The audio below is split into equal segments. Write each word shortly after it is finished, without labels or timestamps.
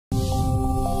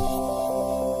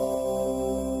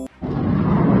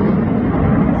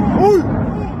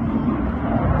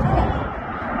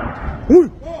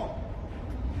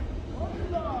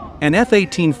An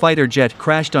F-18 fighter jet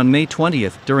crashed on May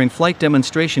 20th during flight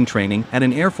demonstration training at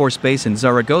an Air Force base in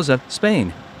Zaragoza,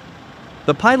 Spain.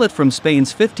 The pilot from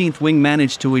Spain's 15th Wing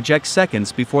managed to eject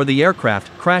seconds before the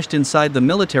aircraft crashed inside the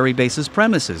military base's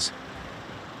premises.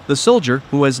 The soldier,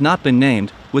 who has not been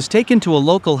named, was taken to a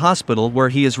local hospital where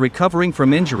he is recovering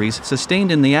from injuries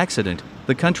sustained in the accident,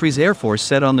 the country's Air Force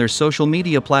said on their social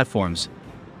media platforms.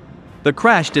 The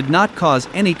crash did not cause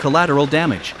any collateral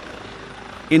damage.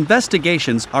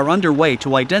 Investigations are underway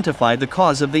to identify the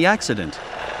cause of the accident.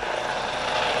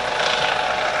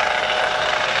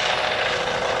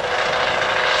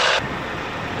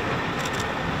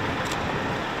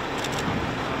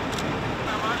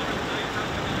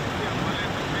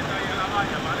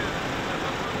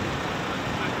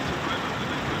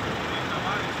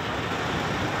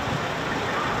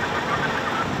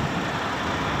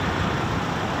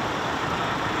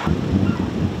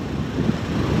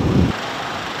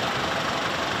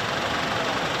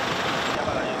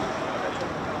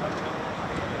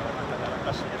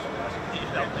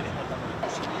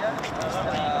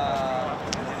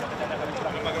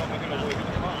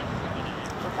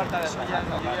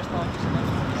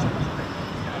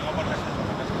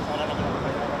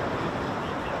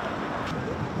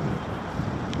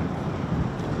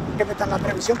 Que metan la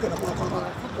previsión que no puedo colgar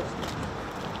las fotos.